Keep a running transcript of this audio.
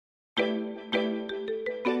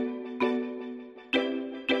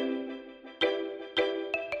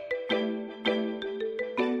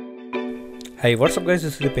Hi, what's up guys,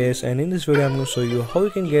 this is Dipesh, and in this video I'm going to show you how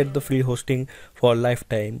you can get the free hosting for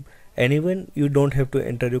lifetime, and even you don't have to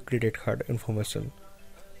enter your credit card information.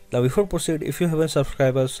 Now before proceed, if you haven't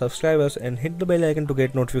subscribed us, subscribe us and hit the bell icon to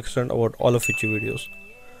get notification about all of future videos.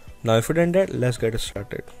 Now if you done that, let's get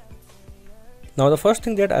started. Now the first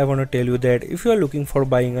thing that I want to tell you that if you are looking for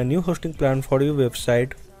buying a new hosting plan for your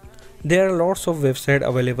website, there are lots of websites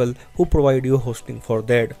available who provide you hosting for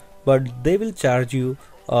that, but they will charge you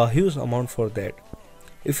a huge amount for that.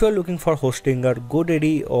 If you are looking for hosting at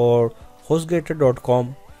GoDaddy or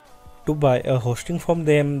HostGator.com to buy a hosting from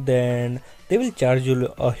them, then they will charge you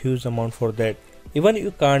a huge amount for that. Even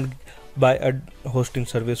you can't buy a hosting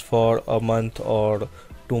service for a month or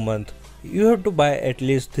 2 months. You have to buy at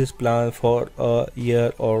least this plan for a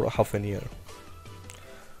year or half a year.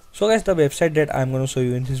 So guys, the website that I'm going to show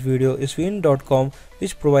you in this video is win.com,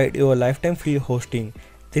 which provide you a lifetime free hosting.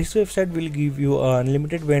 This website will give you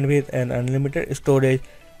unlimited bandwidth and unlimited storage,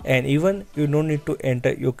 and even you don't need to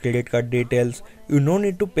enter your credit card details. You don't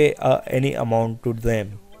need to pay any amount to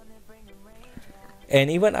them. And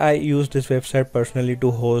even I use this website personally to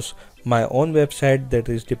host my own website, that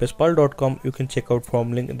is dipespal.com. You can check out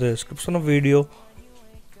from link in the description of video.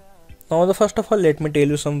 Now first of all, let me tell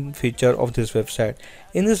you some feature of this website.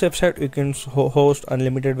 In this website you can host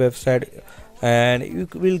unlimited website, and you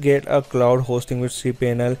will get a cloud hosting with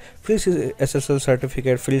cPanel, free SSL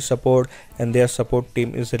certificate, free support, and their support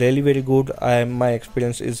team is really very good. My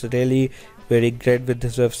experience is really very great with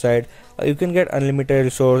this website. You can get unlimited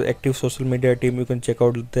resource, active social media team. You can check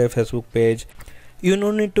out their Facebook page. You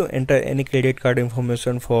don't need to enter any credit card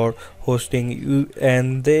information for hosting,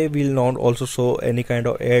 and they will not also show any kind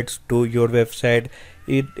of ads to your website.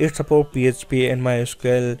 It supports PHP and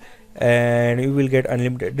MySQL, and you will get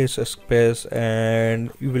unlimited disk space,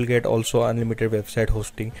 and you will get also unlimited website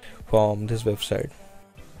hosting from this website.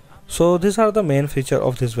 So these are the main feature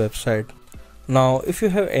of this website. Now if you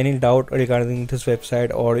have any doubt regarding this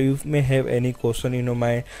website, or you may have any question in your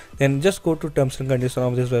mind, then just go to terms and conditions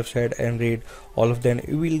of this website and read all of them.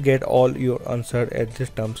 You will get all your answer at this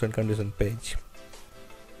terms and condition page.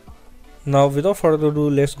 Now without further ado,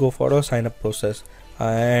 let's go for a sign up process,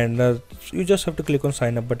 and you just have to click on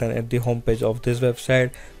sign up button at the home page of this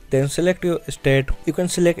website. Then select your state. You can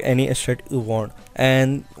select any state you want,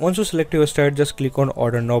 and once you select your state, just click on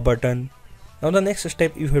order now button. Now the next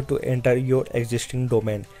step, you have to enter your existing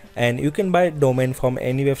domain, and you can buy domain from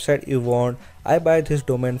any website you want. I buy this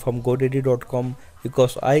domain from godaddy.com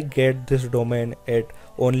because I get this domain at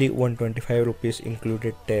only 125 rupees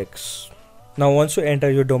included tax. Now once you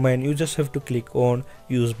enter your domain, you just have to click on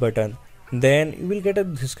use button. Then you will get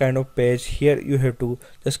this kind of page. Here you have to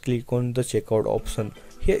just click on the checkout option.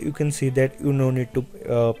 Here you can see that you no need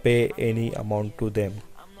to pay any amount to them.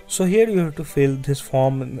 So here you have to fill this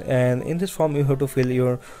form, and in this form you have to fill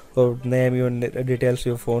your name, your details,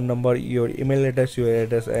 your phone number, your email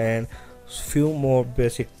address, and few more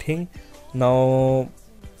basic thing. Now,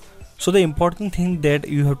 so the important thing that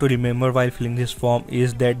you have to remember while filling this form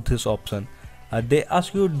is that this option, they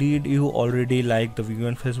ask you, did you already like the view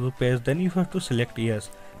on Facebook page? Then you have to select yes,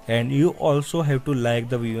 and you also have to like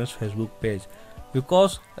the view on Facebook page,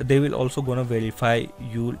 because they will also gonna verify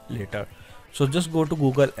you later. So just go to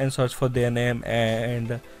Google and search for their name,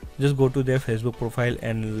 and just go to their Facebook profile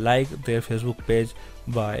and like their Facebook page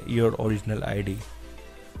by your original ID.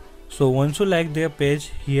 So once you like their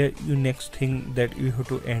page, here you next thing that you have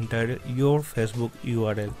to enter your Facebook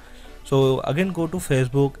URL. So again, go to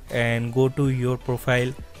Facebook and go to your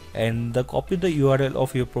profile, and copy the URL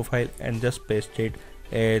of your profile and just paste it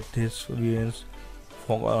at this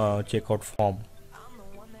checkout form.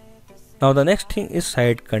 Now the next thing is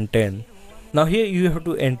site content. Now here you have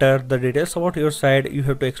to enter the details about your site. You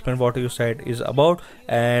have to explain what your site is about,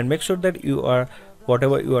 and make sure that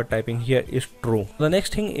whatever you are typing here is true. The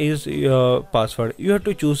next thing is your password. You have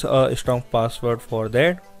to choose a strong password for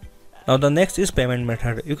that. Now the next is payment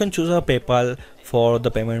method. You can choose a PayPal for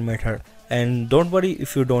the payment method, and don't worry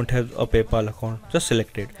if you don't have a PayPal account, just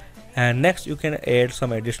select it. And next you can add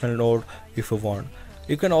some additional node if you want.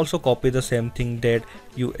 You can also copy the same thing that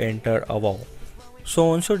you enter above. So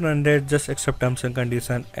once you're done that, just accept terms and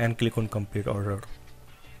condition and click on complete order.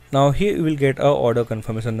 Now here you will get a order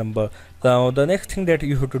confirmation number. Now the next thing that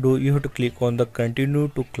you have to do, you have to click on the continue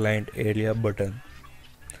to client area button.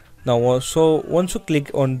 Now so once you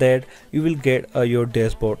click on that, you will get your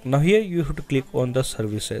dashboard. Now here you have to click on the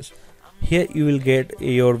services. Here you will get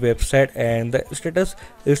your website, and the status,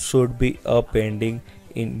 it should be pending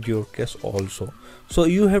in your case also. So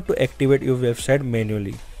you have to activate your website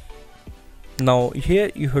manually. Now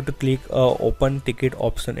here you have to click open ticket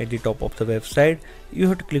option at the top of the website. You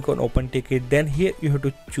have to click on open ticket, then here you have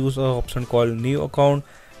to choose an option called new account,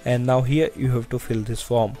 and now here you have to fill this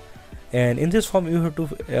form, and in this form you have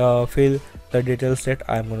to fill the details that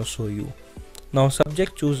I'm gonna show you. Now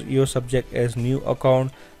subject, choose your subject as new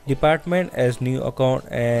account, department as new account,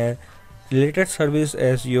 and related service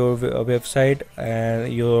as your website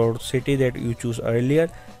and your city that you choose earlier.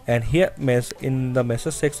 And here in the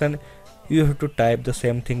message section you have to type the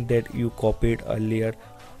same thing that you copied earlier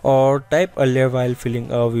or type earlier while filling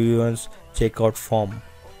a viewer's checkout form.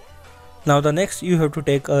 Now the next, you have to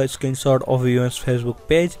take a screenshot of viewer's Facebook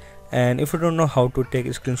page, and if you don't know how to take a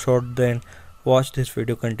screenshot, then watch this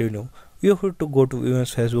video continue. You have to go to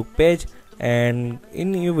viewer's Facebook page, and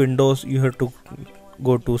in your Windows you have to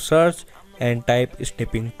go to search and type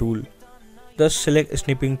snipping tool. Just select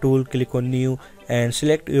snipping tool, click on new and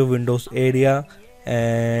select your Windows area,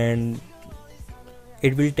 and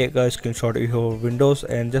it will take a screenshot of your Windows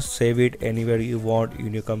and just save it anywhere you want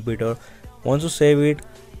in your computer. Once you save it,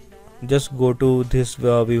 just go to this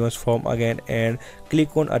viewer's form again and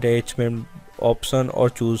click on attachment option or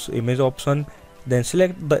choose image option, then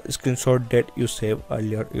select the screenshot that you saved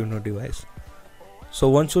earlier in your device. So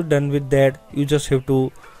once you're done with that, you just have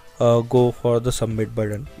to go for the submit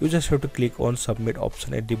button. You just have to click on submit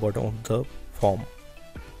option at the bottom of the form.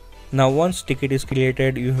 Now once ticket is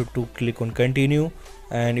created, you have to click on continue,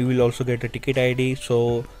 and you will also get a ticket ID.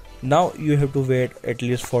 So now you have to wait at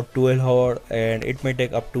least for 12 hours, and it may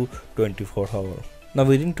take up to 24 hours. Now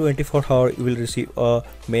within 24 hours you will receive a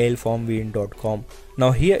mail from win.com.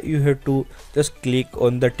 Now here you have to just click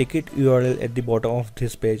on the ticket URL at the bottom of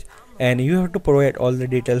this page, and you have to provide all the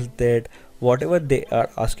details that whatever they are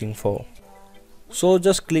asking for. So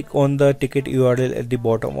just click on the ticket URL at the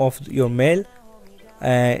bottom of your mail,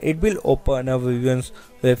 and it will open a Vivian's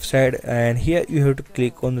website, and here you have to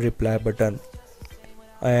click on reply button.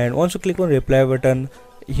 And once you click on reply button,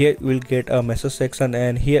 here you will get a message section,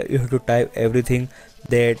 and here you have to type everything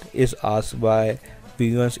that is asked by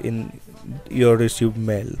Vivian's in your received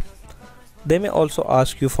mail. They may also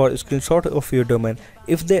ask you for a screenshot of your domain.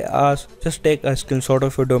 If they ask, just take a screenshot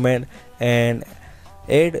of your domain and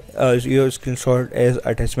add your screenshot as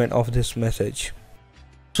attachment of this message.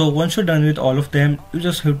 So once you're done with all of them, you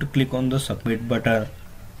just have to click on the submit button,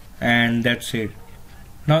 and that's it.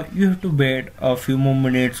 Now you have to wait a few more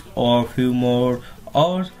minutes or a few more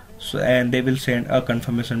hours, and they will send a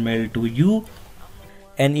confirmation mail to you,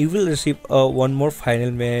 and you will receive one more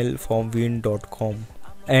final mail from win.com,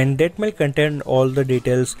 and that may contain all the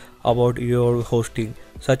details about your hosting,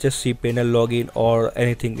 such as cPanel login or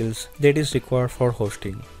anything else that is required for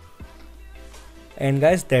hosting. And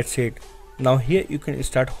guys, that's it. Now here you can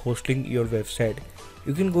start hosting your website.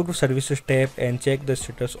 You can go to services tab and check the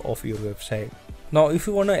status of your website. Now if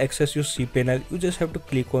you want to access your cPanel, you just have to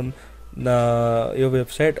click on your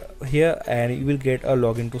website here, and you will get a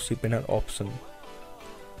login to cPanel option.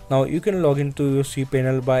 Now you can log into your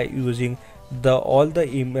cPanel by using all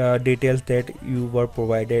the details that you were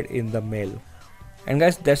provided in the mail. And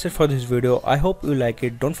guys, that's it for this video. I hope you like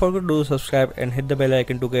it. Don't forget to subscribe and hit the bell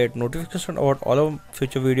icon to get notification about all of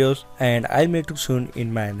future videos, and I'll meet you soon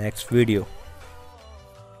in my next video.